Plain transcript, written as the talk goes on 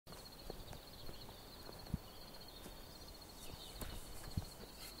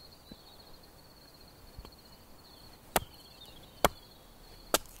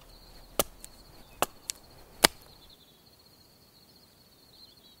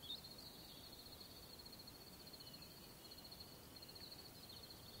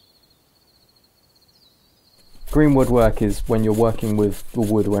Green woodwork is when you're working with the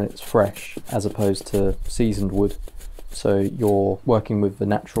wood when it's fresh, as opposed to seasoned wood. So you're working with the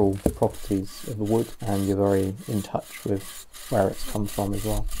natural properties of the wood, and you're very in touch with where it's come from as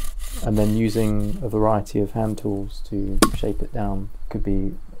well. And then using a variety of hand tools to shape it down. Could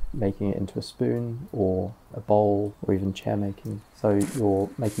be making it into a spoon or a bowl, or even chair making. So you're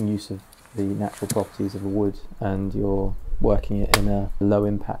making use of the natural properties of the wood, and you're working it in a low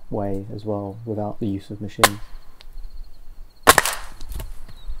impact way as well, without the use of machines.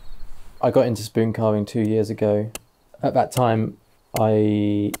 I got into spoon carving 2 years ago. At that time,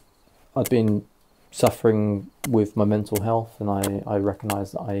 I'd been suffering with my mental health, and I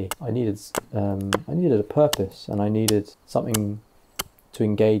recognised that I needed a purpose, and I needed something to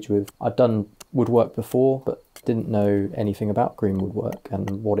engage with. I'd done woodwork before, but didn't know anything about green woodwork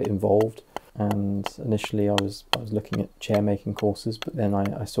and what it involved. And initially I was looking at chair making courses, but then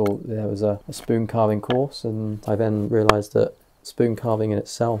I saw there was a spoon carving course, and I then realised that spoon carving in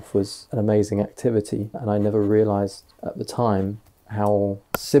itself was an amazing activity, and I never realised at the time how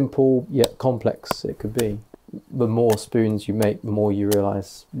simple yet complex it could be. The more spoons you make, the more you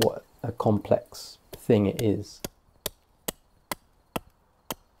realise what a complex thing it is.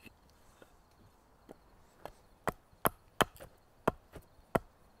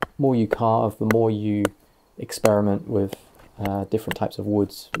 The more you carve, the more you experiment with different types of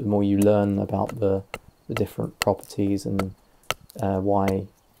woods, the more you learn about the different properties and why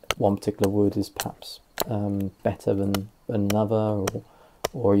one particular wood is perhaps better than another,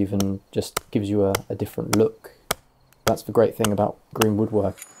 or even just gives you a different look. That's the great thing about green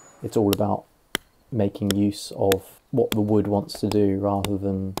woodwork. It's all about making use of what the wood wants to do rather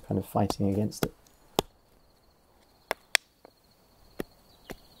than kind of fighting against it.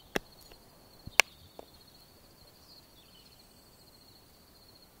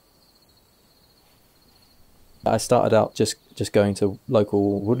 I started out just going to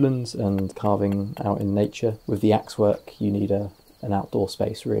local woodlands and carving out in nature. With the axe work, you need an outdoor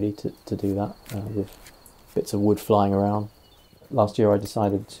space really to do that, with bits of wood flying around. Last year I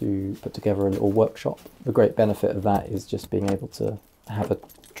decided to put together a little workshop. The great benefit of that is just being able to have a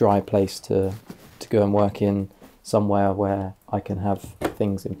dry place to go and work in, somewhere where I can have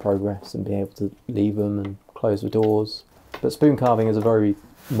things in progress and be able to leave them and close the doors. But spoon carving is a very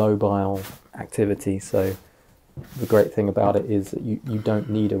mobile activity, so the great thing about it is that you don't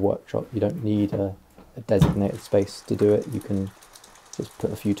need a workshop, you don't need a designated space to do it. You can just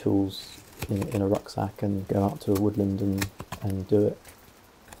put a few tools in a rucksack and go out to a woodland and do it.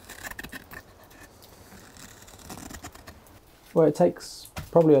 Well, it takes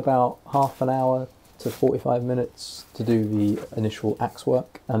probably about half an hour to 45 minutes to do the initial axe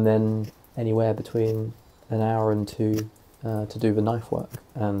work, and then anywhere between an hour and two to do the knife work.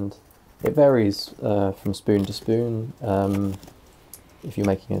 And it varies from spoon to spoon. If you're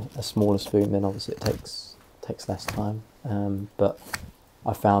making a smaller spoon, then obviously it takes less time. But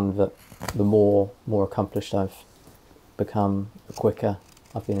I found that the more accomplished I've become, the quicker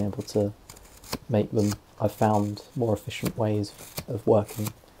I've been able to make them. I've found more efficient ways of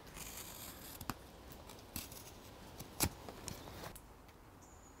working.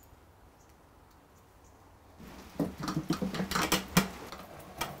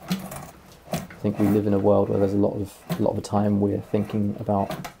 I think we live in a world where there's a lot of the time we're thinking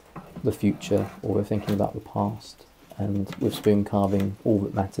about the future, or we're thinking about the past. And with spoon carving, all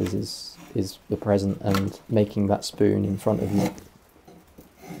that matters is the present and making that spoon in front of you.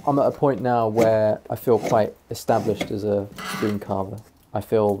 I'm at a point now where I feel quite established as a spoon carver. I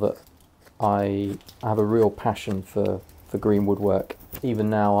feel that I have a real passion for green woodwork.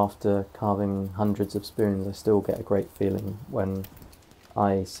 Even now, after carving hundreds of spoons, I still get a great feeling when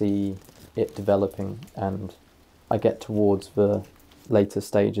I see it developing and I get towards the later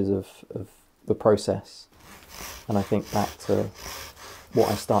stages of the process, and I think back to what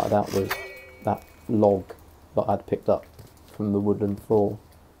I started out with, that log that I'd picked up from the woodland floor,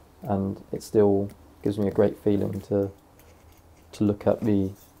 and it still gives me a great feeling to look at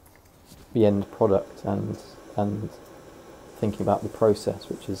the end product and thinking about the process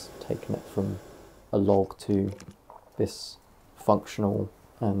which has taken it from a log to this functional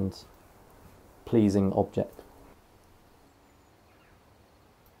and pleasing object.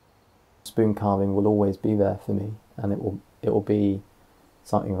 Spoon carving will always be there for me, and it will be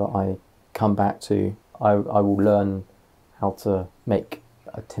something that I come back to. I will learn how to make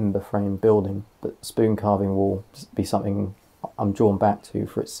a timber frame building, but spoon carving will be something I'm drawn back to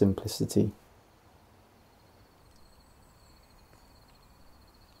for its simplicity